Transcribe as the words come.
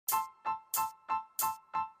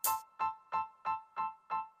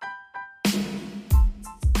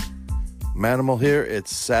Manimal here.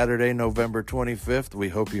 It's Saturday, November 25th. We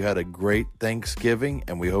hope you had a great Thanksgiving,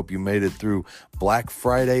 and we hope you made it through Black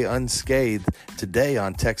Friday unscathed. Today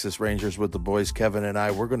on Texas Rangers with the boys, Kevin and I,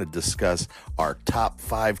 we're going to discuss our top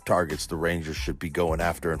 5 targets the Rangers should be going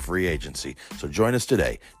after in free agency. So join us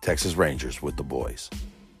today, Texas Rangers with the boys.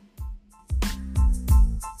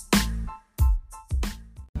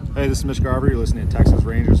 Hey, this is Mitch Garber. You're listening to Texas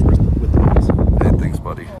Rangers with the boys. Hey, thanks,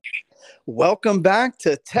 buddy. Welcome back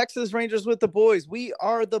to Texas Rangers with the boys. We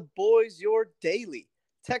are the boys, your daily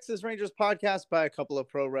Texas Rangers podcast by a couple of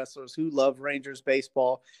pro wrestlers who love Rangers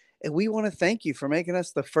baseball. And we want to thank you for making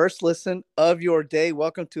us the first listen of your day.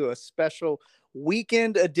 Welcome to a special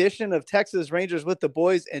weekend edition of Texas Rangers with the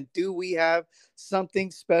boys. And do we have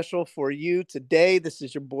something special for you today? This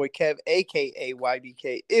is your boy Kev, aka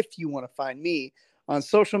YBK. If you want to find me on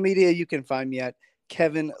social media, you can find me at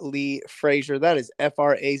Kevin Lee Frazier. That is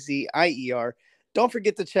Frazier. Don't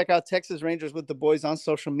forget to check out Texas Rangers with the boys on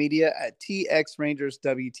social media at TX Rangers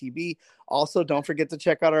WTB. Also, don't forget to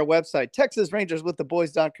check out our website,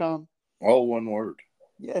 TexasRangersWithTheBoys.com. All one word.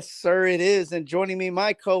 Yes, sir, it is. And joining me,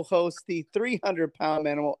 my co-host, the 300-pound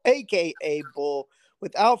Manimal, aka Bull.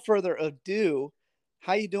 Without further ado,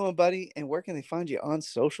 how you doing, buddy? And where can they find you on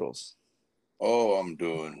socials? Oh, I'm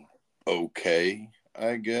doing okay,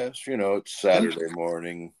 I guess. You know, it's Saturday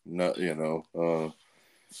morning. No,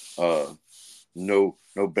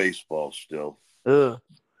 no baseball still.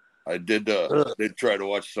 I did try to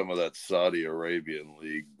watch some of that Saudi Arabian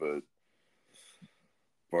league, but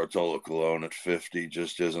Bartolo Colon at 50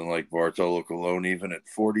 just isn't like Bartolo Colon even at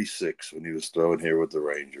 46 when he was throwing here with the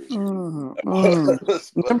Rangers.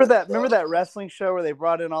 Remember that wrestling show where they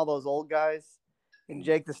brought in all those old guys? And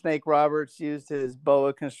Jake the Snake Roberts used his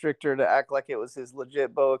boa constrictor to act like it was his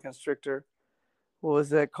legit boa constrictor. What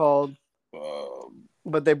was that called?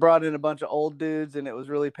 But they brought in a bunch of old dudes, and it was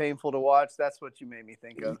really painful to watch. That's what you made me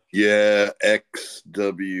think of. Yeah,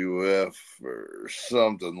 XWF or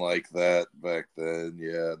something like that back then.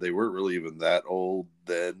 Yeah, they weren't really even that old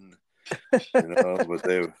then, but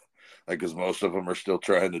they – because most of them are still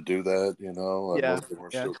trying to do that, most of them are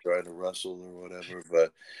still trying to wrestle or whatever.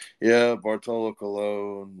 But, yeah, Bartolo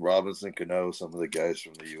Colon, Robinson Cano, some of the guys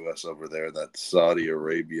from the U.S. over there in that Saudi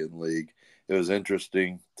Arabian league. It was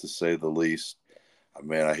interesting, to say the least.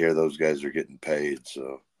 Man, I hear those guys are getting paid.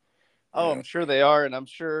 So, I'm sure they are, and I'm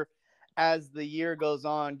sure as the year goes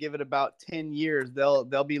on, give it about 10 years,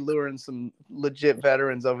 they'll be luring some legit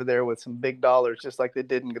veterans over there with some big dollars, just like they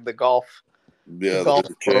did in the golf. Yeah, there's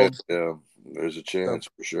a chance. Yeah, there's a chance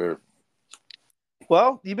for sure.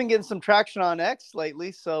 Well, you've been getting some traction on X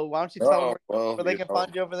lately, so why don't you tell them where they can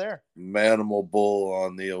find you over there? Manimal Bull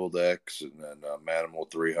on the old X, and then Manimal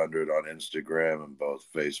 300 on Instagram, and both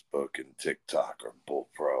Facebook and TikTok are Bull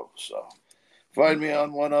Pro. So find me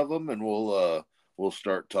on one of them, and we'll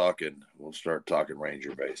start talking. We'll start talking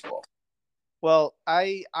Ranger baseball. Well,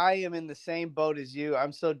 I am in the same boat as you.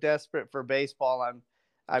 I'm so desperate for baseball.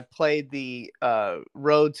 I played the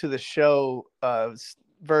Road to the Show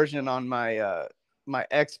version on my my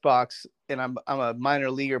Xbox, and I'm a minor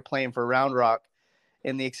leaguer playing for Round Rock.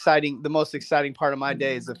 And the most exciting part of my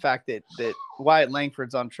day is the fact that Wyatt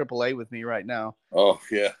Langford's on AAA with me right now. Oh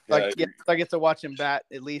yeah, I get to watch him bat,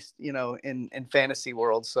 at least in fantasy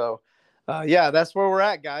world. So that's where we're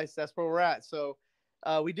at, guys. That's where we're at. So.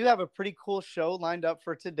 We do have a pretty cool show lined up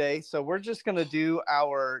for today. So we're just going to do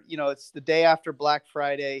it's the day after Black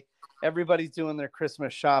Friday. Everybody's doing their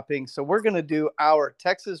Christmas shopping. So we're going to do our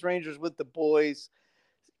Texas Rangers with the boys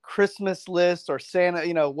Christmas list, or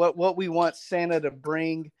Santa, what we want Santa to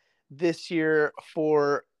bring this year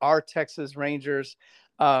for our Texas Rangers.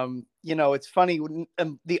 It's funny.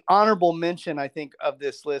 The honorable mention, I think, of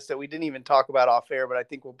this list that we didn't even talk about off air, but I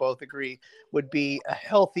think we'll both agree would be a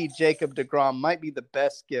healthy Jacob deGrom. Might be the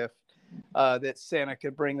best gift that Santa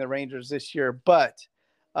could bring the Rangers this year. But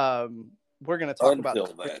we're going to talk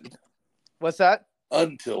about then. What's that?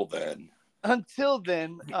 Until then,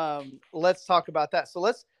 let's talk about that. So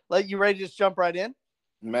let's let you ready to just jump right in.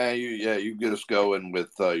 Man, you get us going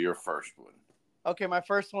with your first one. Okay, my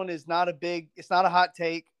first one is it's not a hot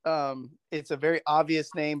take. It's a very obvious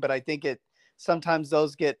name, but I think sometimes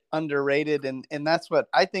those get underrated. And that's what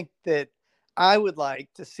I think that I would like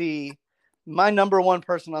to see. My number one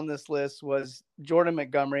person on this list was Jordan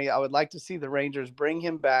Montgomery. I would like to see the Rangers bring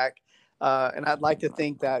him back. And I'd like to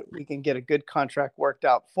think that we can get a good contract worked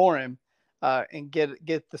out for him and get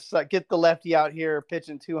the lefty out here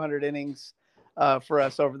pitching 200 innings for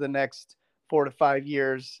us over the next 4 to 5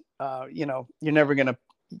 years. You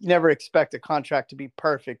never expect a contract to be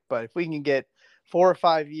perfect, but if we can get 4 or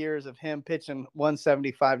 5 years of him pitching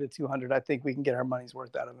 175 to 200, I think we can get our money's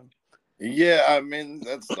worth out of him. Yeah, I mean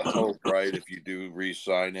that's the hope, right? If you do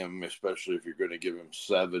re-sign him, especially if you're going to give him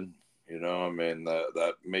 7, I mean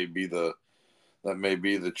that may be the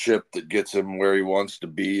chip that gets him where he wants to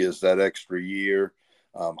be, is that extra year.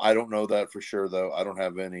 I don't know that for sure, though. I don't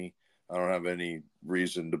have any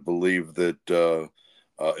reason to believe that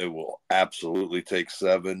it will absolutely take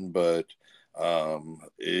 7, but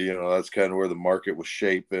that's kind of where the market was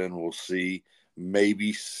shaping. We'll see.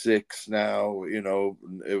 Maybe 6 now.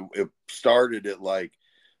 It started at like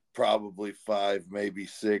probably 5, maybe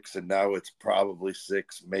 6, and now it's probably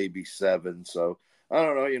 6, maybe 7. So I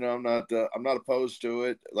don't know. I'm not opposed to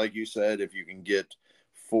it. Like you said, if you can get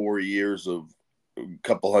 4 years of a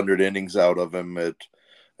couple hundred innings out of him out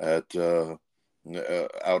of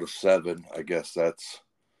 7, I guess that's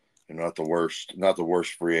not the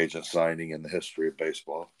worst free agent signing in the history of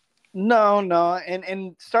baseball. No,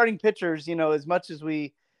 and starting pitchers, as much as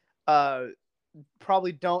we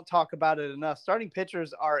probably don't talk about it enough, starting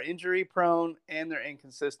pitchers are injury prone and they're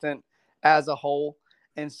inconsistent as a whole.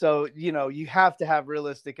 And so, you have to have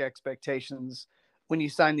realistic expectations when you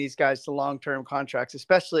sign these guys to long-term contracts,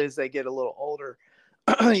 especially as they get a little older.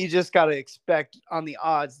 You just got to expect on the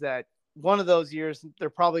odds that one of those years they're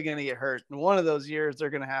probably going to get hurt, and one of those years they're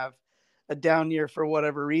going to have a down year for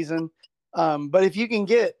whatever reason. But if you can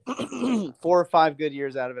get 4 or 5 good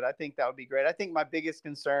years out of it, I think that would be great. I think my biggest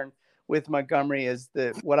concern with Montgomery is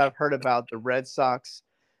that what I've heard about the Red Sox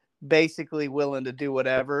basically willing to do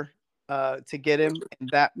whatever to get him. And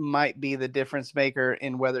that might be the difference maker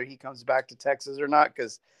in whether he comes back to Texas or not.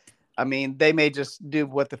 Because, I mean, they may just do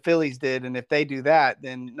what the Phillies did. And if they do that,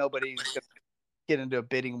 then nobody's going to get into a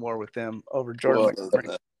bidding war with them over Jordan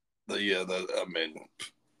Montgomery. I mean,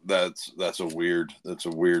 that's a weird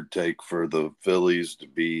take for the Phillies to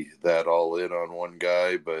be that all in on one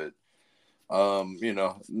guy, but not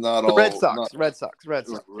the all. Red Sox.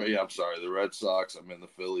 Yeah, I'm sorry, the Red Sox. I mean, the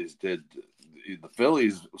Phillies did. The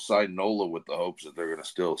Phillies signed Nola with the hopes that they're going to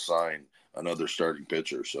still sign another starting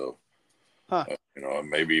pitcher. So,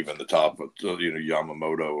 maybe even the top of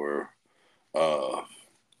Yamamoto or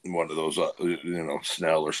one of those,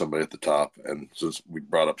 Snell or somebody at the top. And since we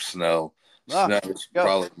brought up Snell is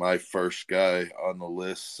probably my first guy on the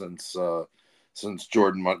list since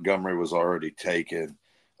Jordan Montgomery was already taken.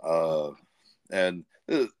 And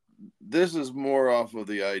this is more off of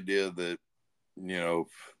the idea that,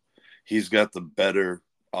 he's got the better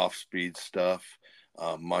off-speed stuff.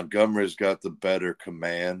 Montgomery's got the better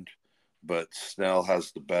command, but Snell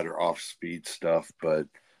has the better off-speed stuff. But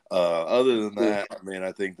other than that, I mean,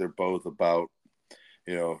 I think they're both about,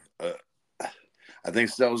 I think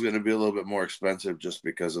Snell's going to be a little bit more expensive just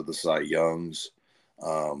because of the Cy Youngs.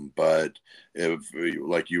 But if,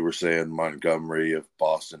 like you were saying, Montgomery, if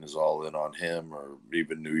Boston is all in on him, or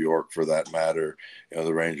even New York for that matter,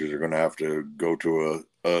 the Rangers are going to have to go to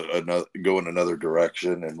go in another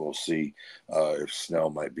direction, and we'll see if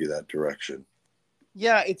Snell might be that direction.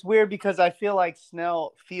 Yeah, it's weird because I feel like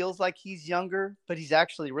Snell feels like he's younger, but he's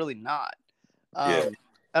actually really not. Yeah.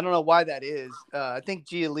 I don't know why that is. I think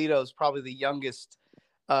Giolito is probably the youngest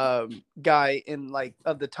guy in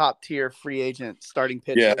of the top tier free agent starting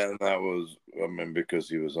pitcher. Yeah, and that was, because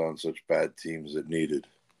he was on such bad teams that needed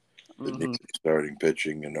starting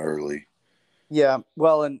pitching and early. Yeah,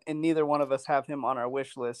 well, and neither one of us have him on our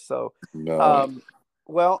wish list. So, no.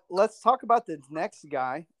 Well, let's talk about the next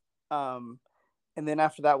guy. And then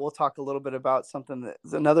after that, we'll talk a little bit about something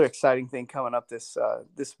that's another exciting thing coming up this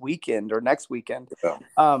weekend or next weekend. Yeah.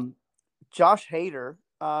 Josh Hader.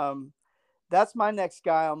 That's my next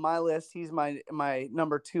guy on my list. He's my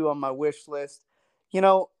number 2 on my wish list.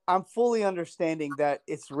 I'm fully understanding that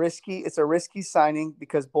it's risky. It's a risky signing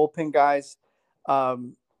because bullpen guys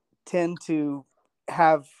tend to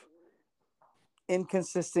have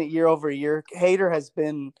inconsistent year over year. Hader has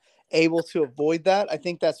been able to avoid that. I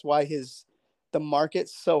think that's why the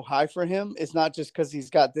market's so high for him. It's not just because he's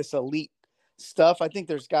got this elite stuff. I think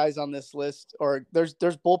there's guys on this list, or there's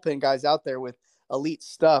bullpen guys out there with elite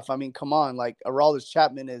stuff. I mean, come on, like Aroldis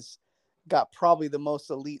Chapman has got probably the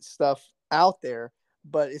most elite stuff out there,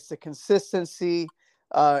 but it's the consistency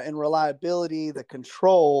and reliability, the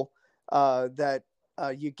control that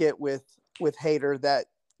you get with Hader that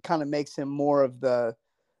kind of makes him more of the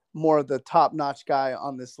top-notch guy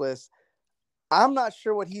on this list. I'm not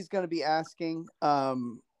sure what he's going to be asking.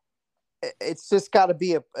 It's just got to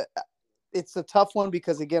be it's a tough one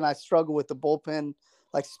because, again, I struggle with the bullpen,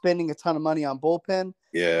 like spending a ton of money on bullpen.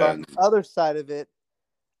 Yeah. But on the other side of it,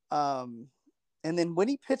 and then when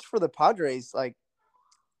he pitched for the Padres,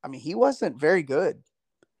 he wasn't very good,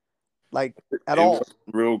 at all.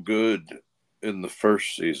 Real good in the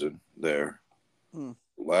first season there.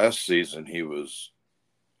 last season he was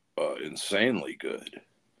insanely good.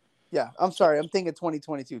 Yeah, I'm sorry. I'm thinking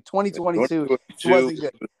 2022. 2022, he 2022 wasn't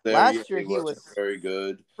good. was there. Yeah, Last year, he he wasn't was very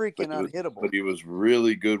good, freaking but unhittable. he was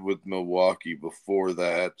really good with Milwaukee before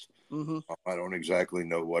that. Mm-hmm. I don't exactly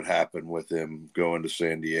know what happened with him going to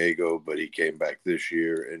San Diego, but he came back this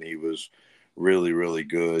year and he was really, really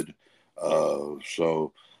good.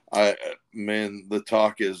 So man, the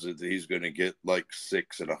talk is that he's going to get like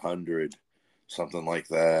 6 and 100, something like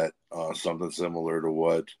that, something similar to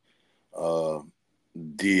what uh,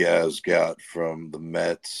 Diaz got from the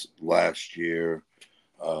Mets last year.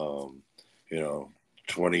 Um, you know,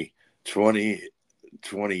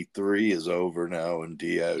 2023 is over now, and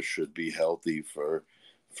Diaz should be healthy for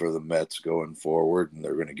the Mets going forward, and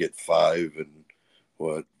they're going to get 5 and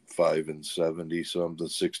 70 something,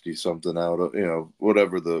 60 something out of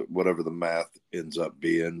whatever the math ends up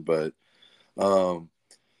being. But um,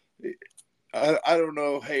 I don't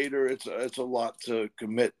know, Hader. It's a lot to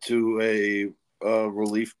commit to a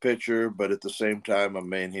relief pitcher, but at the same time, I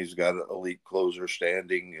mean, he's got an elite closer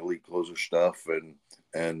standing, elite closer stuff,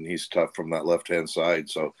 and he's tough from that left hand side.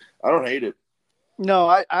 So I don't hate it. No,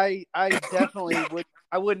 I definitely would.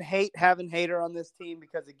 I wouldn't hate having Hader on this team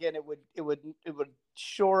because again, it would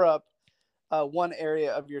shore up one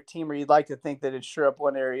area of your team, or you'd like to think that it'd shore up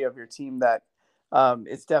one area of your team that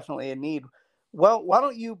it's definitely a need. Well, why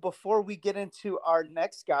don't you, before we get into our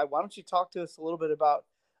next guy, why don't you talk to us a little bit about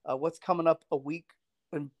what's coming up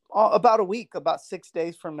about 6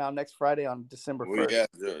 days from now, next Friday on December We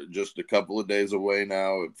 1st. just a couple of days away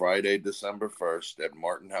now. Friday, December 1st, at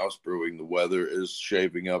Martin House Brewing. The weather is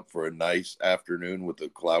shaping up for a nice afternoon with a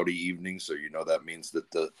cloudy evening, so that means that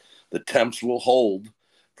the temps will hold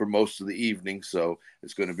for most of the evening. So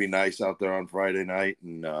it's going to be nice out there on Friday night.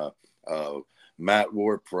 And Matt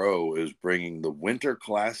Ward Pro is bringing the Winter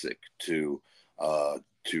Classic to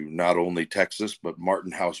not only Texas but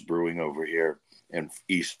Martin House Brewing over here in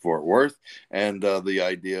East Fort Worth. And the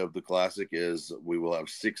idea of the Classic is we will have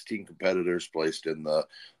 16 competitors placed in the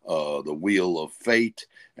Wheel of Fate,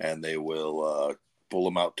 and they will pull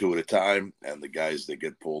them out 2 at a time. And the guys that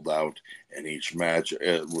get pulled out in each match,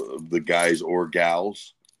 the guys or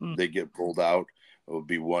gals, they get pulled out. It will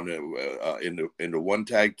be one into one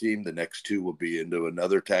tag team. The next 2 will be into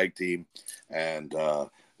another tag team, and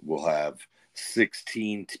we'll have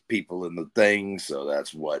 16 people in the thing, so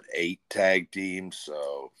that's 8 tag teams.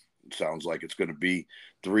 So it sounds like it's going to be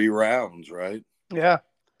 3 rounds, right? Yeah.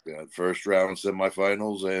 First round,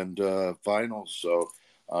 semifinals, and finals. So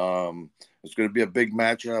it's going to be a big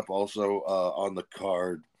matchup. Also on the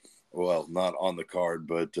card, well, not on the card,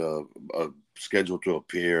 but scheduled to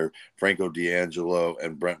appear, Franco D'Angelo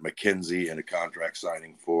and Brent McKenzie in a contract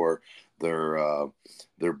signing for their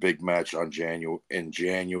big match in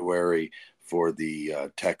January for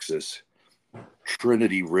the Texas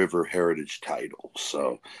Trinity River Heritage title.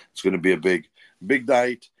 So it's going to be a big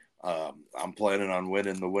night. I'm planning on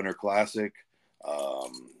winning the Winter Classic.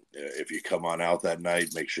 If you come on out that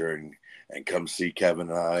night, make sure and come see Kevin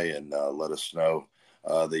and I, and let us know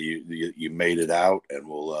that you made it out, and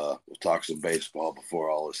we'll talk some baseball before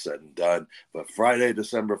all is said and done. But Friday,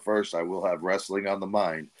 December 1st, I will have wrestling on the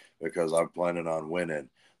mind because I'm planning on winning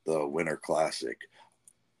the Winter Classic.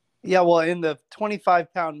 Yeah, well, in the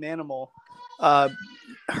 25-pound Manimal,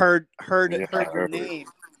 heard your name,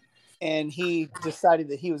 and he decided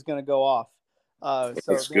that he was going to go off. So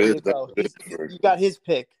that's there good. you go. Good. You got his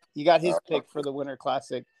pick. You got his pick for the Winter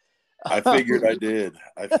Classic. I figured I did.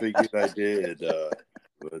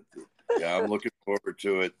 But yeah, I'm looking forward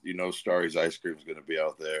to it. Starry's Ice Cream is going to be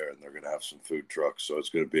out there, and they're going to have some food trucks, so it's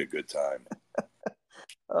going to be a good time.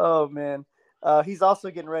 Oh man, he's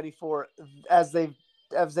also getting ready for, as they've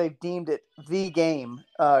deemed it, the game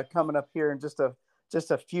coming up here in just a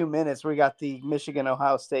few minutes. We got the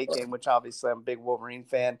Michigan-Ohio State game, which obviously I'm a big Wolverine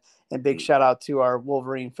fan, and big shout out to our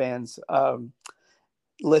Wolverine fans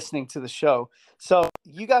listening to the show. So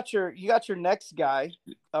you got your next guy,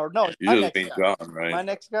 or no? You just mean John, right? My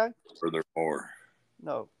next guy? Or there more?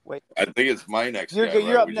 No, wait. I think it's my next You're guy.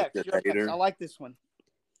 you're right? up next. You're up next. I like this one.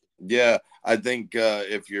 Yeah, I think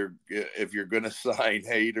if you're going to sign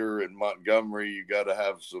Hader and Montgomery, you got to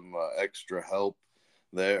have some extra help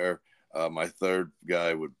there. My third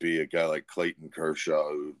guy would be a guy like Clayton Kershaw,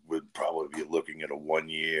 who would probably be looking at a 1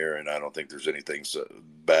 year, and I don't think there's anything so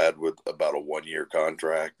bad about a 1 year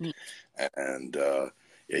contract. And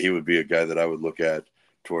yeah, he would be a guy that I would look at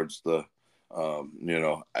towards the,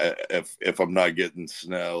 if I'm not getting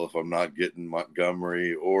Snell, if I'm not getting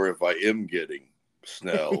Montgomery, or if I am getting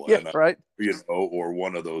Snell, Yeah, and right. or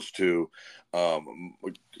one of those two.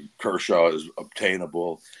 Kershaw is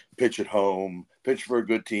obtainable. Pitch at home. Pitch for a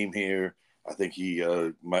good team here. I think he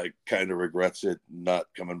might kind of regrets it not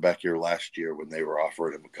coming back here last year when they were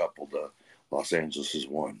offering him a couple to Los Angeles as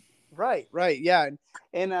one. Right, right, yeah,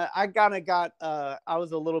 and I kind of got I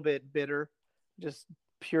was a little bit bitter, just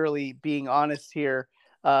purely being honest here,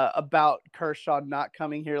 about Kershaw not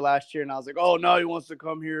coming here last year, and I was like, oh no, he wants to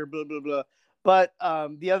come here, blah blah blah. But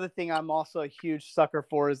the other thing I'm also a huge sucker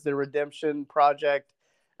for is the redemption project,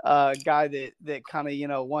 guy that kind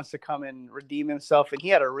of wants to come and redeem himself, and he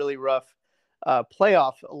had a really rough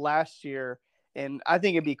playoff last year, and I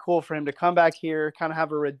think it'd be cool for him to come back here, kind of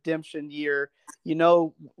have a redemption year.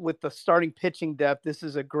 With the starting pitching depth, this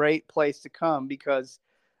is a great place to come because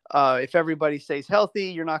if everybody stays healthy,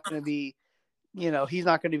 you're not going to be, he's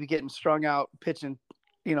not going to be getting strung out pitching,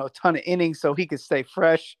 a ton of innings, so he could stay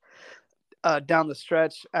fresh down the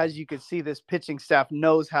stretch. As you can see, this pitching staff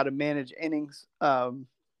knows how to manage innings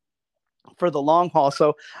for the long haul.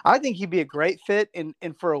 So I think he'd be a great fit. And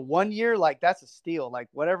for a 1 year, like that's a steal, like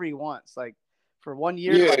whatever he wants, like for 1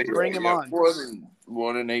 year, bring him on. More than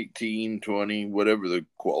 1 in 18, 20, whatever the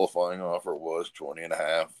qualifying offer was, 20 and a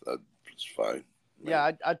half. That's fine.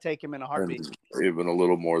 Yeah, I'd take him in a heartbeat. And even a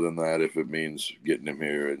little more than that if it means getting him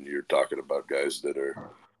here. And you're talking about guys that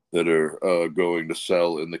are going to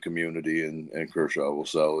sell in the community, and Kershaw will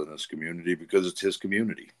sell in his community because it's his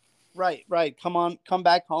community. Right. Come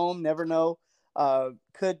back home. Never know.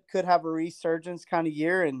 Could have a resurgence kind of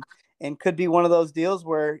year, and could be one of those deals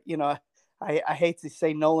where I hate to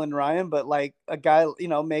say Nolan Ryan, but like a guy,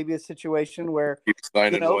 maybe a situation where he's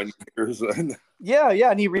signing 1 year. Yeah,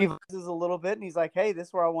 and he revises a little bit, and he's like, "Hey, this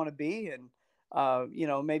is where I want to be," and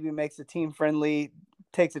maybe takes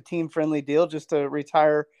a team friendly deal just to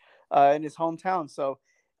retire in his hometown. So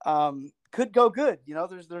could go good.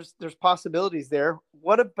 There's possibilities there.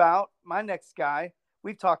 What about my next guy?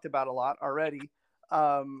 We've talked about a lot already,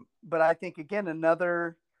 but I think again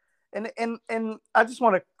another. And I just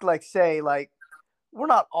want to say we're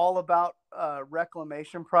not all about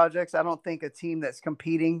reclamation projects. I don't think a team that's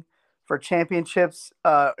competing for championships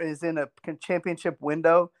is in a championship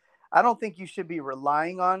window. I don't think you should be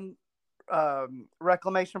relying on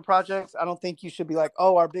reclamation projects. I don't think you should be like,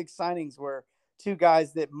 oh, our big signings were two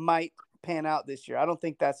guys that might pan out this year. I don't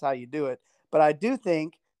think that's how you do it. But I do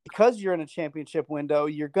think because you're in a championship window,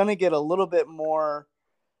 you're going to get a little bit more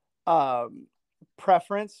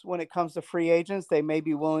preference when it comes to free agents. They may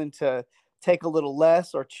be willing to take a little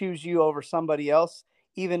less or choose you over somebody else,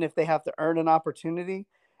 even if they have to earn an opportunity.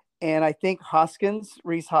 And I think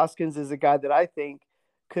Rhys Hoskins is a guy that I think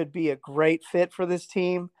could be a great fit for this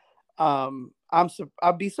team.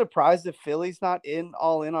 I'd be surprised if Philly's not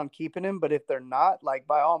all in on keeping him, but if they're not, like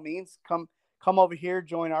by all means, come over here,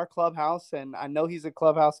 join our clubhouse. And I know he's a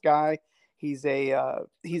clubhouse guy.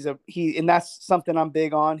 And that's something I'm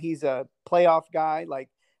big on. He's a playoff guy, like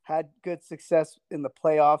had good success in the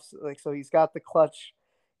playoffs. Like, so he's got the clutch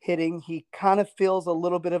hitting. He kind of feels a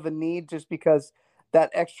little bit of a need just because that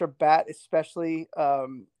extra bat, especially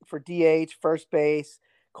for DH, first base,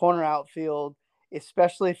 corner outfield,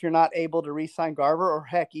 especially if you're not able to re-sign Garver, or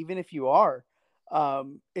heck, even if you are.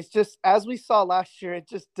 It's just, as we saw last year, it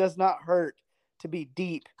just does not hurt to be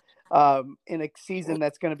deep in a season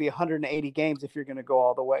that's going to be 180 games if you're going to go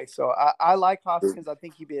all the way. So I like Hoskins. I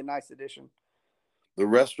think he'd be a nice addition. The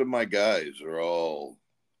rest of my guys are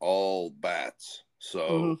all bats.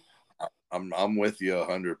 So I'm with you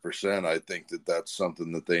 100%. I think that's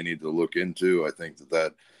something that they need to look into. I think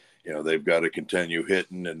that they've got to continue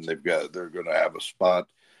hitting, and they're going to have a spot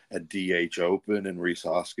at DH open. And Rhys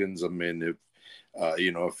Hoskins, I mean,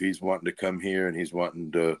 if he's wanting to come here and he's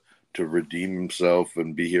wanting to redeem himself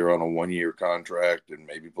and be here on a 1 year contract and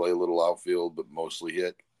maybe play a little outfield, but mostly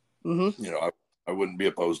hit, I wouldn't be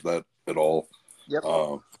opposed to that at all. Yep.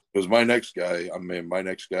 Because my next guy on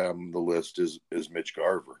the list is Mitch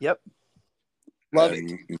Garver. Yep. Love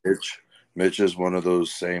it. Mitch is one of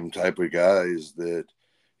those same type of guys that,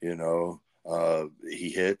 he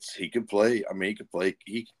hits, he can play. I mean,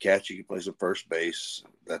 he can catch, he can play some first base.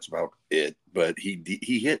 That's about it. But he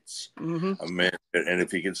hits. I mean, and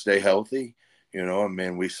if he can stay healthy,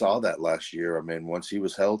 we saw that last year. I mean, once he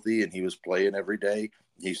was healthy and he was playing every day,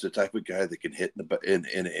 he's the type of guy that can hit in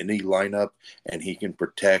any lineup, and he can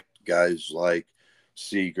protect guys like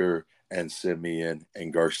Seager and Semien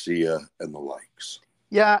and Garcia and the likes.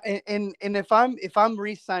 Yeah, and if I'm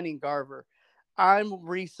re-signing Garver, I'm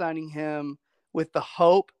re-signing him with the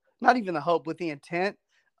hope, not even the hope, with the intent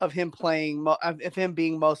of him of him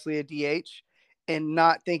being mostly a DH and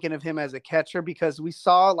not thinking of him as a catcher, because we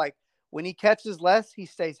saw like When he catches less, he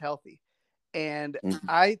stays healthy. And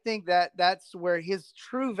I think that that's where his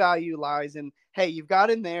true value lies. And hey, you've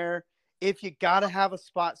got him there. If you got to have a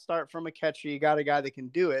spot start from a catcher, you got a guy that can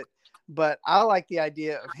do it. But I like the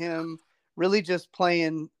idea of him really just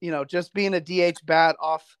playing, just being a DH bat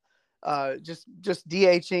off, just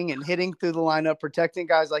DHing and hitting through the lineup, protecting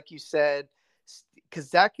guys like you said, because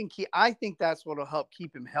that can keep. I think that's what will help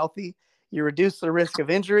keep him healthy. You reduce the risk of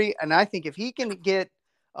injury, and I think if he can get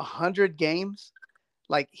 100 games,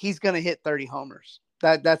 like he's going to hit 30 homers.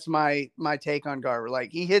 That's my take on Garver.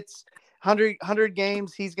 Like he hits 100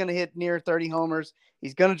 games, he's going to hit near 30 homers.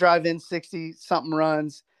 He's going to drive in 60 something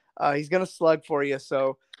runs. He's going to slug for you.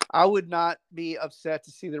 So I would not be upset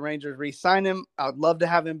to see the Rangers re-sign him. I'd love to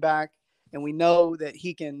have him back. And we know that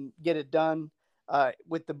he can get it done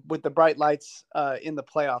with the bright lights in the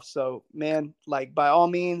playoffs. So man, like by all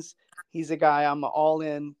means, he's a guy I'm all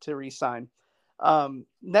in to re-sign.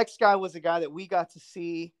 Next guy was a guy that we got to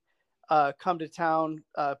see come to town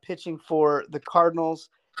pitching for the Cardinals.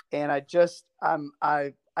 And I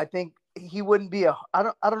think he wouldn't be I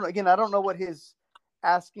don't know. Again, I don't know what his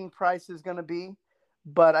asking price is going to be,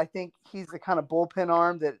 but I think he's the kind of bullpen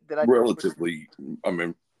arm that I relatively, I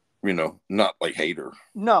mean, not like Hader.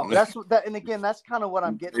 No, that's that. And again, that's kind of what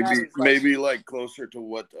I'm getting at. Maybe like closer to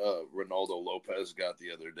what Ronaldo Lopez got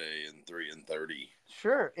the other day in 3 and 30.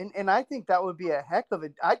 Sure. And I think that would be a heck of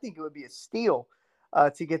it. I think it would be a steal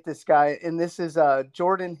to get this guy. And this is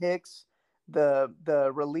Jordan Hicks,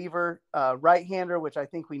 the reliever, right-hander, which I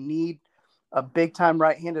think we need a big-time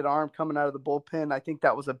right-handed arm coming out of the bullpen. I think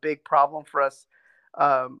that was a big problem for us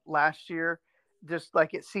last year. Just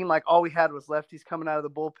like it seemed like all we had was lefties coming out of the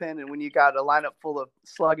bullpen. And when you got a lineup full of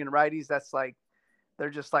slugging righties, that's like they're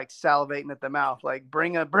just like salivating at the mouth, like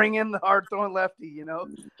bring in the hard throwing lefty,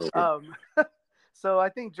 So I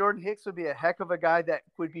think Jordan Hicks would be a heck of a guy that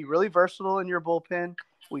would be really versatile in your bullpen.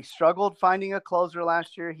 We struggled finding a closer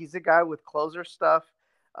last year. He's a guy with closer stuff,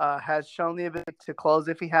 has shown the ability to close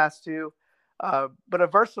if he has to, but a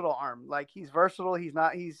versatile arm. Like he's versatile. He's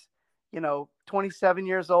 27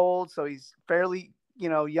 years old, so he's fairly,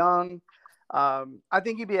 young. I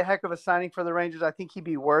think he'd be a heck of a signing for the Rangers. I think he'd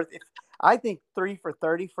be worth it. I think 3 for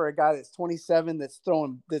 30 for a guy that's 27, that's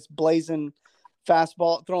throwing this blazing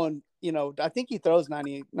fastball, throwing, I think he throws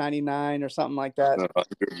 90, 99 or something like that.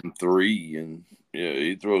 103, and yeah,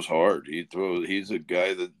 he throws hard. He's a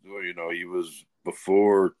guy that, he was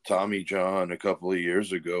before Tommy John a couple of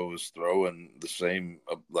years ago was throwing the same,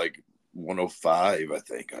 like 105, I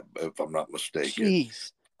think, if I'm not mistaken.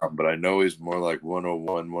 Jeez. But I know he's more like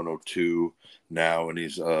 101, 102 now, and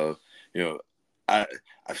he's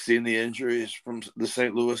I've seen the injuries from the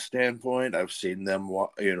St. Louis standpoint. I've seen them,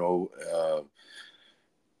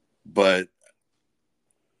 but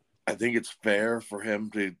I think it's fair for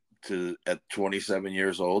him to at 27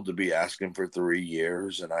 years old to be asking for 3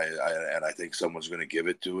 years, and I think someone's going to give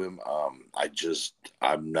it to him.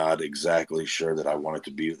 I'm not exactly sure that I want it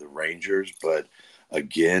to be the Rangers, but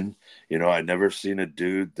again, I never seen a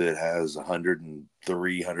dude that has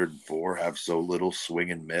 103, 104 have so little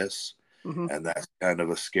swing and miss. Mm-hmm. And that's kind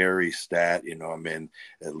of a scary stat.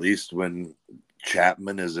 At least when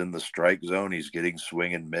Chapman is in the strike zone, he's getting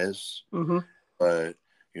swing and miss. Mm-hmm. But,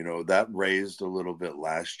 that raised a little bit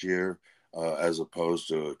last year as opposed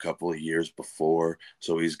to a couple of years before.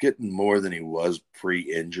 So he's getting more than he was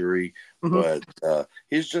pre-injury. Mm-hmm. But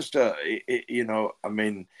he's just,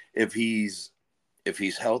 if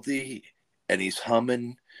he's healthy and he's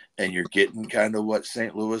humming, and you're getting kind of what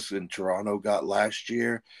St. Louis and Toronto got last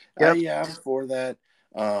year, yep. Yeah, I'm for that.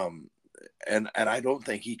 And I don't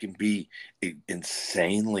think he can be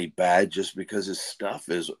insanely bad just because his stuff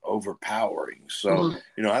is overpowering. So,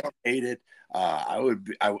 Mm-hmm. I don't hate it. I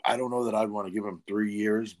don't know that I'd want to give him 3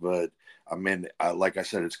 years, but like I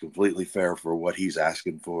said, it's completely fair for what he's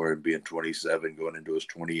asking for and being 27 going into his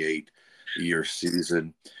 28-year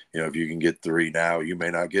season. If you can get 3 now, you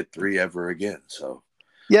may not get 3 ever again. So.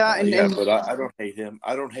 Yeah, But I don't hate him.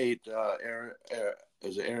 I don't hate Aaron.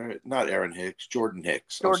 Is it Aaron? Not Aaron Hicks. Jordan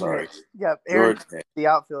Hicks. I'm sorry. Hicks. Yeah, Aaron, the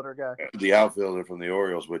outfielder guy. The outfielder from the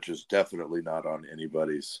Orioles, which is definitely not on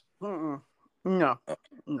anybody's no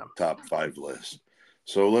top 5 list.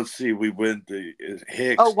 So let's see. We went to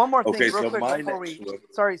Hicks. Oh, one more thing. Okay, real so quick my before next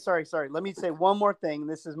one. Sorry. Let me say one more thing.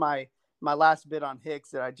 This is my last bit on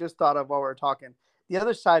Hicks that I just thought of while we were talking. The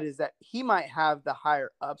other side is that he might have the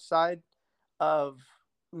higher upside of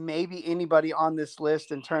maybe anybody on this list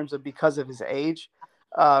in terms of because of his age.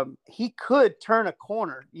 He could turn a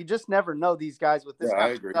corner. You just never know these guys with this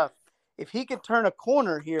kind of stuff. If he could turn a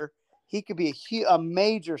corner here, he could be a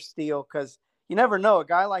major steal because you never know. A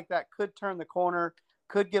guy like that could turn the corner,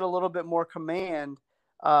 could get a little bit more command.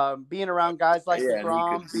 Being around guys like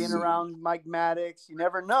DeGrom, being around Mike Maddox, you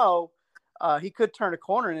never know. He could turn a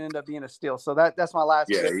corner and end up being a steal. So that's my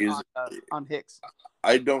last on Hicks.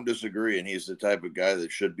 I don't disagree, and he's the type of guy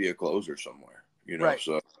that should be a closer somewhere. Right.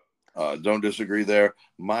 So don't disagree there.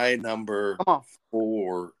 My number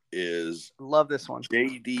 4 is love this one.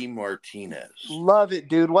 J.D. Martinez. Love it,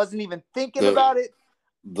 dude. Wasn't even thinking about it.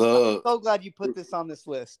 I'm so glad you put this on this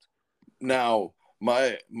list. Now,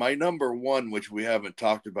 my number 1, which we haven't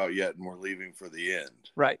talked about yet, and we're leaving for the end.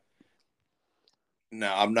 Right.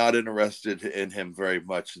 Now, I'm not interested in him very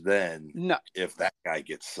much then. No. If that guy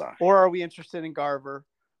gets signed. Or are we interested in Garver?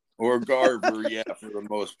 Or Garver, yeah, for the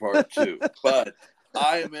most part, too. But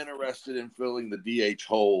I am interested in filling the DH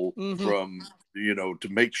hole from, to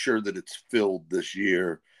make sure that it's filled this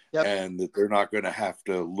year and that they're not going to have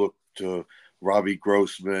to look to Robbie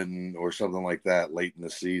Grossman or something like that late in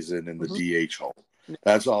the season in the DH hole.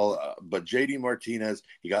 That's all. But J.D. Martinez,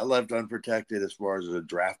 he got left unprotected as far as the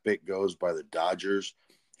draft pick goes by the Dodgers.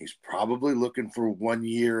 He's probably looking for 1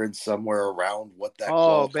 year and somewhere around what that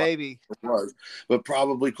was, but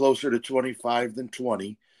probably closer to 25 than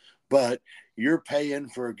 20. But you're paying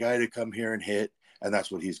for a guy to come here and hit, and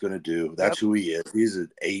that's what he's going to do. That's who he is. He's an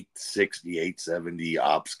 860, 870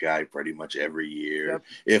 ops guy pretty much every year,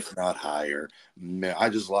 if not higher. Man,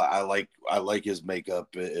 I like his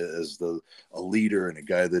makeup as a leader and a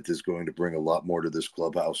guy that is going to bring a lot more to this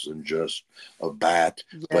clubhouse than just a bat.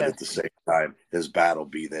 Yes. But at the same time, his bat will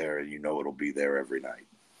be there, and it'll be there every night.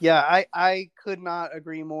 Yeah, I could not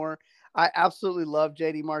agree more. I absolutely love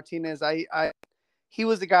JD Martinez. He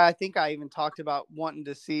was the guy I think I even talked about wanting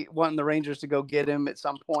the Rangers to go get him at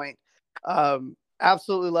some point.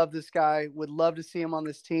 Absolutely love this guy. Would love to see him on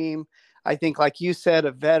this team. I think, like you said,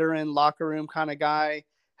 a veteran locker room kind of guy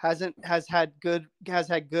has had good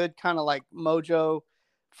kind of like mojo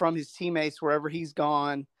from his teammates wherever he's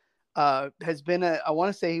gone. Has been I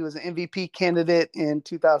want to say he was an MVP candidate in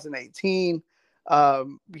 2018.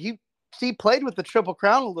 He played with the Triple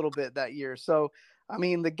Crown a little bit that year. So, I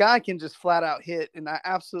mean, the guy can just flat out hit, and I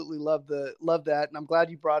absolutely love that. And I'm glad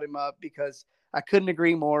you brought him up because I couldn't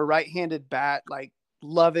agree more. Right-handed bat, like,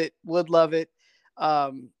 love it, would love it.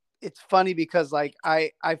 It's funny because, like,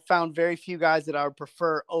 I found very few guys that I would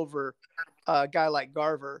prefer over a guy like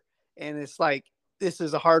Garver, and it's like, this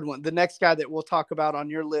is a hard one. The next guy that we'll talk about on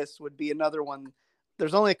your list would be another one.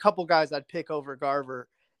 There's only a couple guys I'd pick over Garver.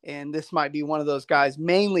 And this might be one of those guys,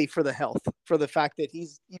 mainly for the health, for the fact that you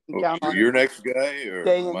can count on your next guy, or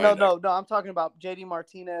no. I'm talking about JD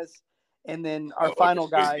Martinez, and then our final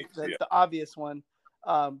guy, the obvious one.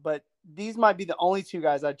 But these might be the only two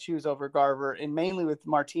guys I'd choose over Garver, and mainly with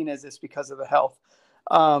Martinez, it's because of the health.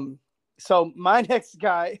 So my next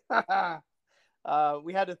guy,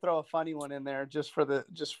 we had to throw a funny one in there just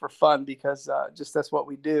for fun because that's what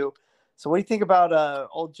we do. So what do you think about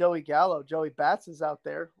old Joey Gallo? Joey Bats is out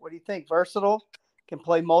there. What do you think? Versatile, can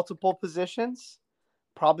play multiple positions,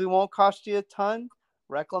 probably won't cost you a ton.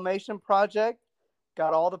 Reclamation project,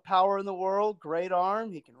 got all the power in the world, great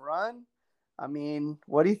arm, he can run. I mean,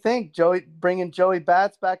 what do you think? Bringing Joey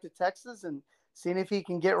Bats back to Texas and seeing if he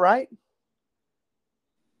can get right?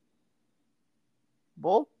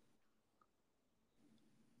 Bull?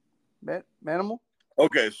 Manimal?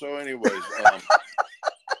 Okay, so anyways,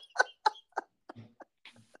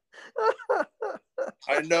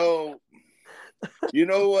 I know,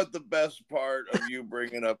 what the best part of you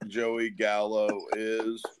bringing up Joey Gallo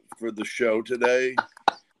is for the show today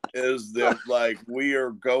is that, like, we are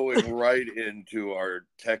going right into our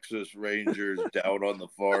Texas Rangers down on the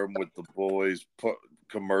farm with the boys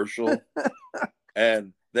commercial.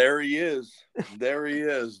 And there he is,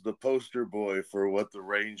 the poster boy for what the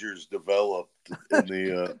Rangers developed in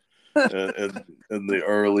the in the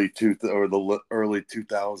early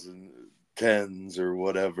 2010s or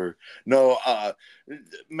whatever. No,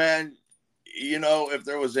 man, if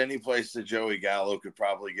there was any place that Joey Gallo could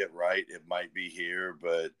probably get right, it might be here,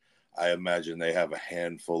 but I imagine they have a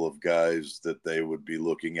handful of guys that they would be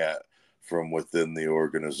looking at from within the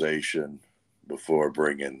organization before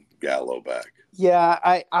bringing Gallo back. Yeah,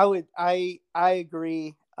 I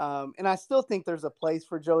agree. And I still think there's a place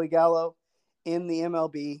for Joey Gallo in the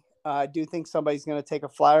MLB. I do think somebody's going to take a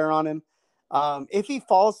flyer on him. If he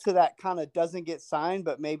falls to that kind of doesn't get signed,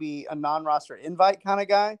 but maybe a non-roster invite kind of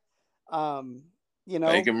guy,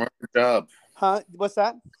 make him earn a job. Huh? What's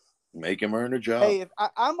that? Make him earn a job. Hey, if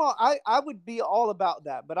I would be all about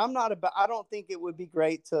that, but I don't think it would be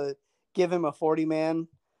great to give him a 40-man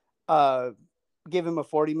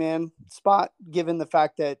spot, given the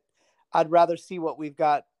fact that I'd rather see what we've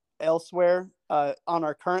got elsewhere on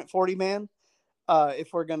our current 40-man.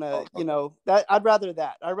 If we're gonna, that I'd rather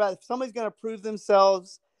that. If somebody's gonna prove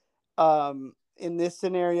themselves in this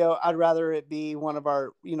scenario, I'd rather it be one of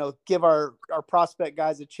our, give our prospect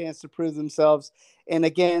guys a chance to prove themselves. And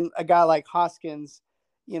again, a guy like Hoskins,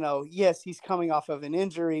 yes, he's coming off of an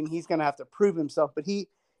injury and he's going to have to prove himself, but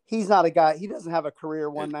he's not a guy. He doesn't have a career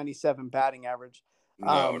 197 batting average.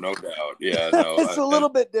 No, no doubt. Yeah, no, it's a little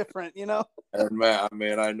bit different, And man, I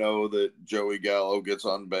mean, I know that Joey Gallo gets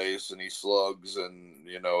on base and he slugs, and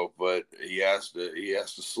but he has to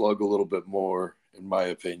slug a little bit more, in my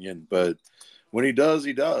opinion. But when he does,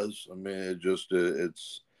 he does. I mean,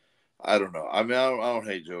 it's I don't know. I mean, I don't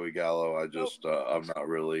hate Joey Gallo. I just I'm not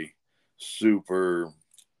really super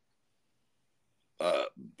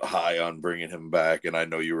high on bringing him back, and I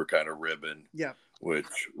know you were kind of ribbing, yeah,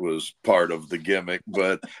 which was part of the gimmick.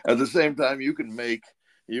 But at the same time, you can make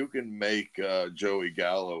Joey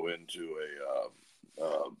Gallo into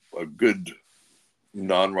a good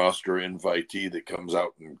non-roster invitee that comes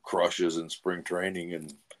out and crushes in spring training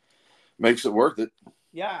and makes it worth it.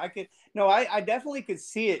 Yeah, I could. No, I definitely could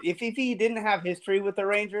see it. If he didn't have history with the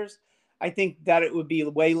Rangers, I think that it would be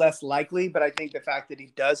way less likely. But I think the fact that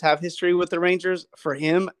he does have history with the Rangers for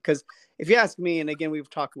him, because if you ask me, and again, we've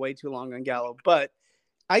talked way too long on Gallo, but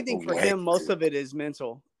I think for him, most of it is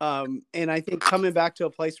mental. And I think coming back to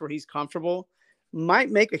a place where he's comfortable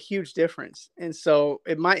might make a huge difference. And so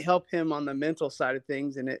it might help him on the mental side of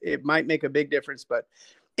things, and it might make a big difference. But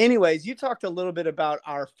anyways, you talked a little bit about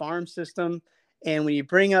our farm system. And when you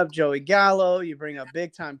bring up Joey Gallo, you bring up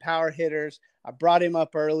big time power hitters. I brought him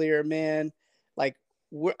up earlier, man. Like,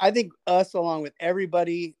 I think us, along with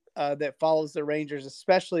everybody that follows the Rangers,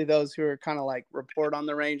 especially those who are kind of like report on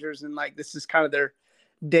the Rangers and like this is kind of their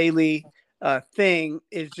daily thing,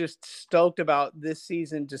 is just stoked about this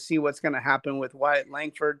season to see what's going to happen with Wyatt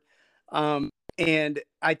Langford. And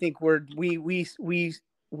I think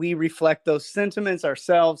we reflect those sentiments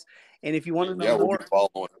ourselves. And if you want to know more, we'll be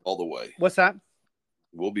following it all the way. What's that?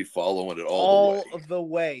 We'll be following it all the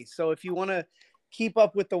way. So if you want to keep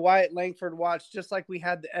up with the Wyatt Langford watch, just like we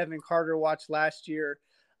had the Evan Carter watch last year,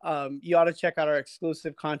 you ought to check out our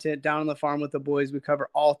exclusive content Down on the Farm with the Boys. We cover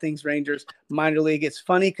all things Rangers minor league. It's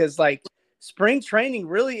funny because like spring training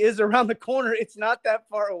really is around the corner. It's not that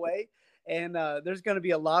far away. And there's going to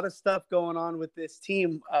be a lot of stuff going on with this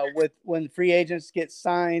team with when free agents get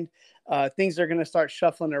signed. Things are going to start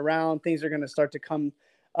shuffling around. Things are going to start to come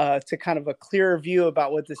to kind of a clearer view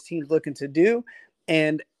about what this team's looking to do.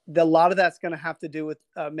 And a lot of that's going to have to do with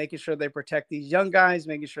making sure they protect these young guys,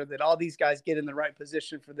 making sure that all these guys get in the right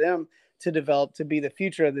position for them to develop to be the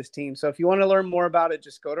future of this team. So if you want to learn more about it,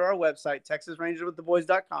 just go to our website,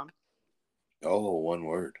 TexasRangersWithTheBoys.com. Oh, one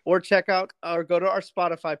word. Or check out or go to our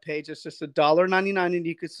Spotify page. It's just $1.99 and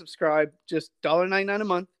you could subscribe, just $1.99 a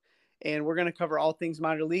month. And we're going to cover all things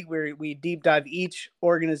minor league where we deep dive each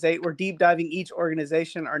organization. We're deep diving each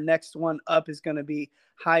organization. Our next one up is going to be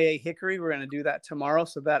High A Hickory. We're going to do that tomorrow.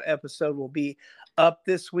 So that episode will be up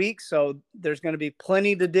this week. So there's going to be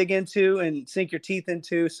plenty to dig into and sink your teeth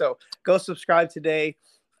into. So go subscribe today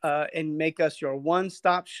and make us your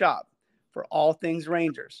one-stop shop for all things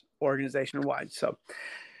Rangers organization-wide. So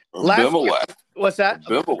Bimelak. What's that?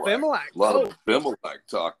 Bimelak. A lot of Bimelak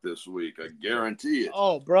talk this week. I guarantee it.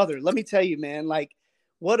 Oh, brother, let me tell you, man, like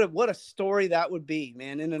what a story that would be,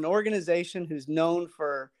 man, in an organization who's known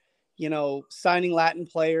for, signing Latin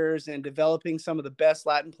players and developing some of the best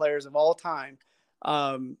Latin players of all time.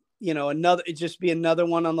 It'd just be another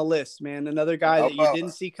one on the list, man. Another guy that you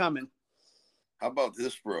didn't see coming. How about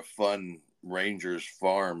this for a fun Rangers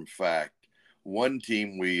farm fact? One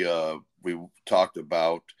team we talked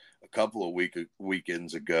about a couple of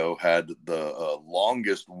weekends ago had the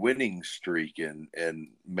longest winning streak in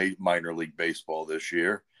minor league baseball this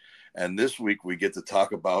year. And this week we get to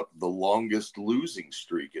talk about the longest losing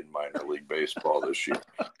streak in minor league baseball this year.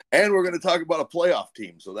 And we're going to talk about a playoff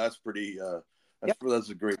team. So that's pretty that's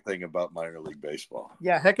a great thing about minor league baseball.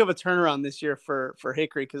 Yeah, heck of a turnaround this year for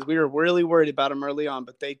Hickory because we were really worried about them early on,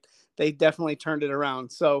 but they definitely turned it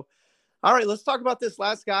around. So all right, let's talk about this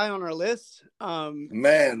last guy on our list.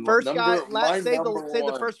 First guy, save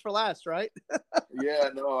the first for last, right? Yeah,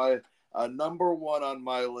 no, number one on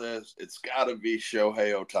my list, it's got to be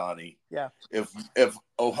Shohei Ohtani. Yeah. If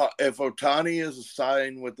Ohtani is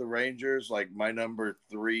signed with the Rangers, like my number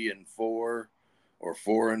 3 and 4, or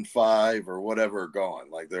 4 and 5, or whatever are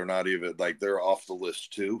gone. Like they're not even they're off the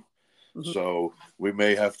list too. Mm-hmm. So we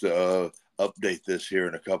may have to update this here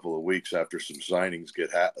in a couple of weeks after some signings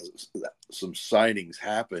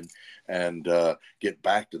happen and get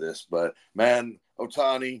back to this. But man,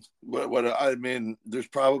 Ohtani, what I mean, there's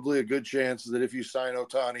probably a good chance that if you sign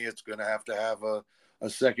Ohtani, it's going to have a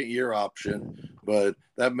second year option, but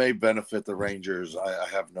that may benefit the Rangers. I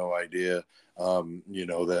have no idea.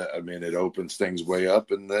 It opens things way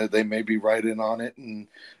up, and they may be right in on it, and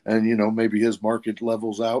maybe his market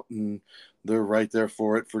levels out, and they're right there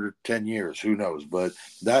for it for 10 years. Who knows? But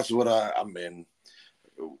that's what I mean.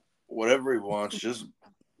 Whatever he wants, just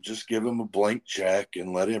give him a blank check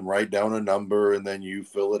and let him write down a number, and then you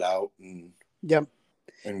fill it out and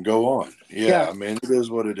and go on. Yeah, I mean, it is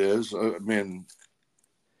what it is. I mean,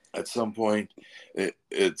 at some point,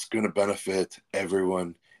 it's going to benefit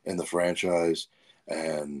everyone in the franchise.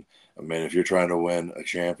 And I mean, if you're trying to win a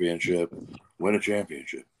championship, win a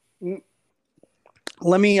championship.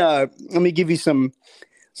 Let me give you some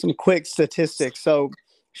quick statistics. So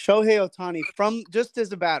Shohei Ohtani, from just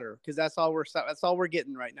as a batter, because that's all we're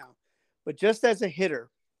getting right now, but just as a hitter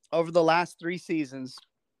over the last 3 seasons,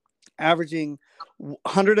 averaging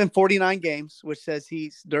 149 games, which says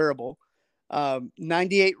he's durable.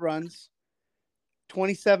 98 runs,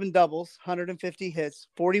 27 doubles, 150 hits,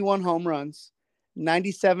 41 home runs,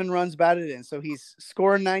 97 runs batted in. So he's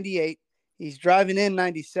scoring 98. He's driving in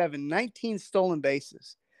 97, 19 stolen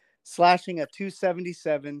bases, slashing a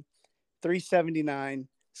 277, 379,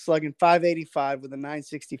 slugging 585 with a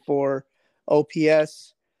 964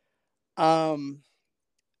 OPS. I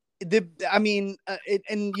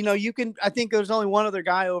think there's only one other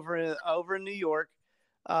guy over in New York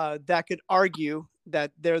that could argue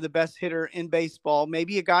that they're the best hitter in baseball.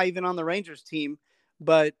 Maybe a guy even on the Rangers team,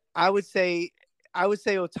 but I would say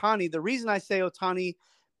Ohtani. The reason I say Ohtani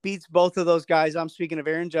beats both of those guys, I'm speaking of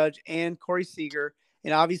Aaron Judge and Corey Seager,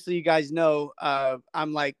 and obviously you guys know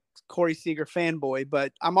I'm like Corey Seager fanboy,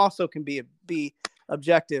 but I'm also can be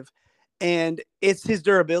objective. And it's his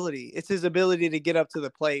durability. It's his ability to get up to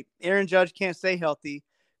the plate. Aaron Judge can't stay healthy.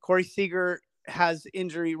 Corey Seager has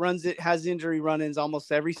injury run-ins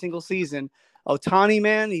almost every single season. Ohtani,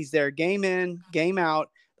 man, he's there game in, game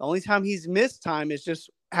out. The only time he's missed time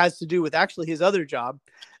has to do with actually his other job,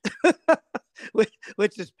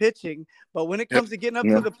 which is pitching. But when it comes to getting up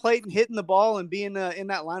to the plate and hitting the ball and being in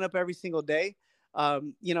that lineup every single day,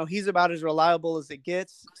 he's about as reliable as it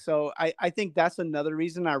gets. So I think that's another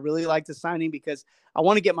reason I really like the signing, because I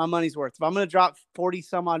want to get my money's worth. If I'm going to drop $40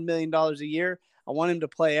 some odd million a year, I want him to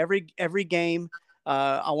play every game.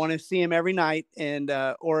 I want to see him every night, and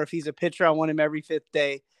or if he's a pitcher, I want him every 5th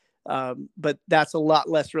day. But that's a lot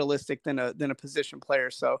less realistic than a position player.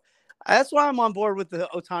 So that's why I'm on board with the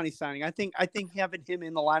Ohtani signing. I think having him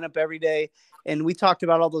in the lineup every day, and we talked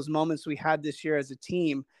about all those moments we had this year as a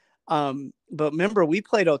team. But remember, we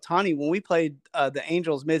played Ohtani when we played the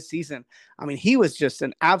Angels midseason. I mean, he was just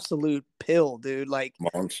an absolute pill, dude. Like,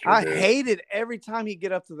 monster, I hated every time he'd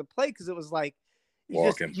get up to the plate, because it was like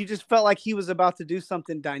you just felt like he was about to do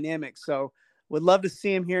something dynamic. So would love to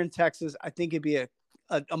see him here in Texas. I think it'd be a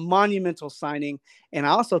monumental signing. And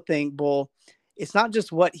I also think, Bull, it's not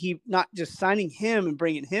just signing him and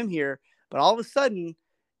bringing him here, but all of a sudden,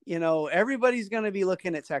 everybody's going to be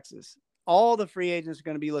looking at Texas. All the free agents are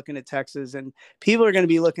going to be looking at Texas, and people are going to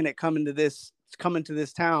be looking at coming to this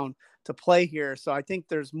town to play here. So I think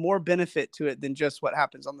there's more benefit to it than just what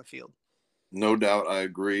happens on the field. No doubt. I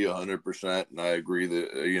agree 100%. And I agree that,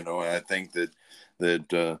 I think that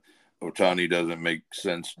Ohtani doesn't make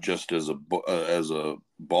sense just as a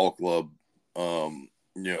ball club,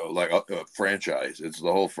 like a franchise. It's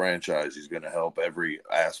the whole franchise. He's going to help every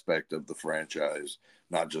aspect of the franchise,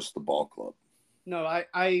 not just the ball club. No,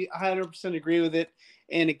 I 100% agree with it.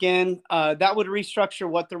 And again, that would restructure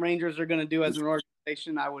what the Rangers are going to do as an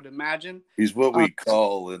organization, I would imagine. He's what we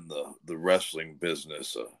call in the wrestling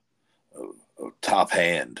business a top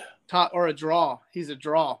hand. Or a draw. He's a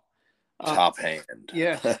draw. Top hand.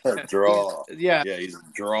 Yeah. Draw. Yeah. Yeah, he's a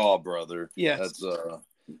draw, brother. Yeah. That's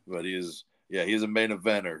but he's a main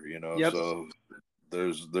eventer, Yep. So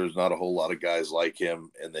there's not a whole lot of guys like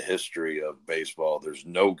him in the history of baseball. There's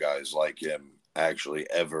no guys like him actually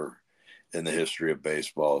ever in the history of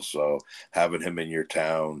baseball. So having him in your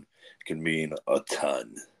town can mean a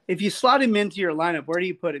ton. If you slot him into your lineup, where do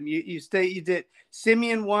you put him? You did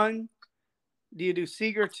Simeon 1. Do you do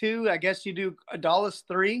Seager 2? I guess you do Adalis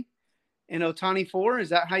 3 and Ohtani 4.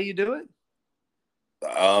 Is that how you do it?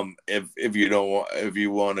 If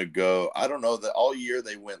you want to go, I don't know, that all year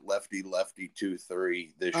they went lefty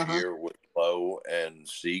 2-3. This year with Lowe and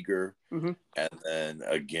Seager, and then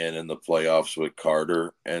again in the playoffs with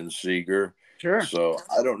Carter and Seager. Sure. So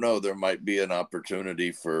I don't know, there might be an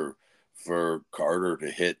opportunity for for Carter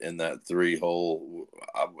to hit in that 3-hole.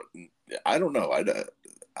 I don't know.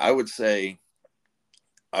 I would say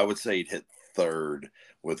he'd hit third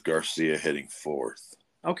with Garcia hitting fourth.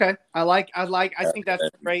 Okay. I think that's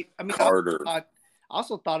great. I mean, Carter. I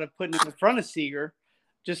also thought of putting him in front of Seager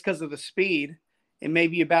just because of the speed. And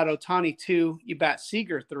maybe you bat Ohtani 2, you bat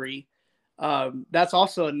Seager 3. That's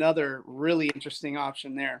also another really interesting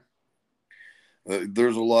option there.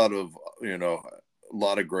 There's a lot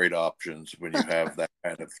of great options when you have that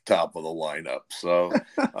kind of top of the lineup. So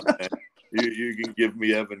you can give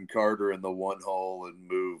me Evan Carter in the 1 hole and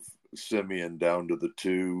move Simeon down to the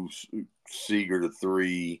 2, Seager to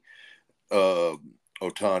 3,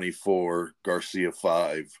 Ohtani 4, Garcia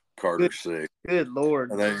 5, Carter 6. Good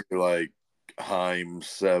Lord. And then you're like Heim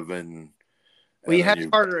 7. Well, you had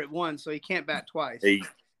Carter at 1, so he can't bat twice. 8.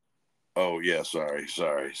 Oh, yeah, sorry.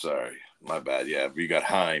 My bad. Yeah, you got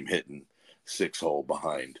Heim hitting 6-hole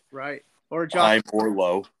behind. Right. Or Josh. Heim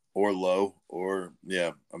or low,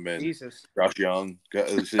 yeah, I'm in. Jesus. Josh Young.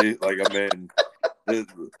 See, like, I'm in.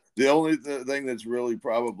 The only thing that's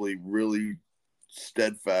probably really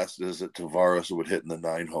steadfast is that Tavares would hit in the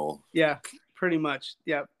 9-hole. Yeah, pretty much.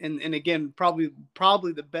 Yeah. And again, probably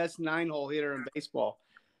the best 9-hole hitter in baseball.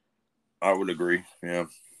 I would agree. Yeah.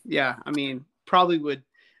 Yeah. I mean, probably would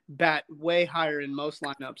bat way higher in most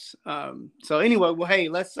lineups. So anyway, well, hey,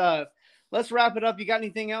 let's wrap it up. You got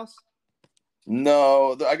anything else?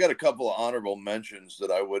 No, I got a couple of honorable mentions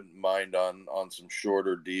that I wouldn't mind on some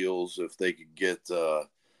shorter deals if they could get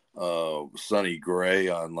Sonny Gray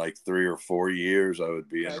on like 3 or 4 years. I would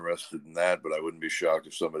be interested in that, but I wouldn't be shocked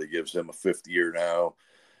if somebody gives him a 5th year now.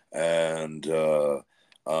 And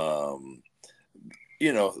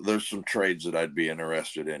there's some trades that I'd be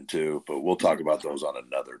interested in too, but we'll talk about those on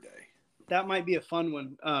another day. That might be a fun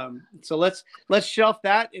one. So let's shelf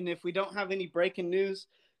that, and if we don't have any breaking news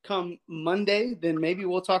come Monday, then maybe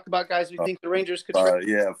we'll talk about guys we think the Rangers could trade.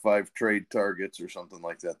 5 trade targets or something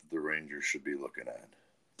like that the Rangers should be looking at.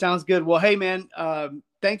 Sounds good. Well, hey, man,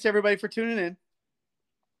 thanks everybody for tuning in.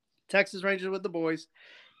 Texas Rangers with the boys.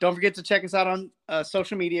 Don't forget to check us out on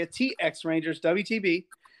social media, TX Rangers WTB.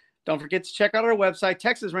 Don't forget to check out our website,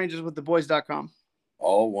 TexasRangersWithTheBoys.com.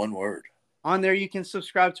 All one word. On there, you can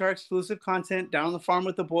subscribe to our exclusive content, Down on the Farm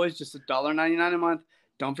with the Boys, just $1.99 a month.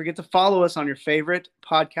 Don't forget to follow us on your favorite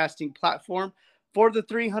podcasting platform. For the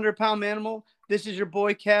 300-pound Manimal, this is your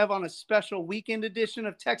boy Kev on a special weekend edition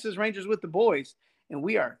of Texas Rangers with the Boys, and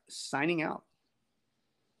we are signing out.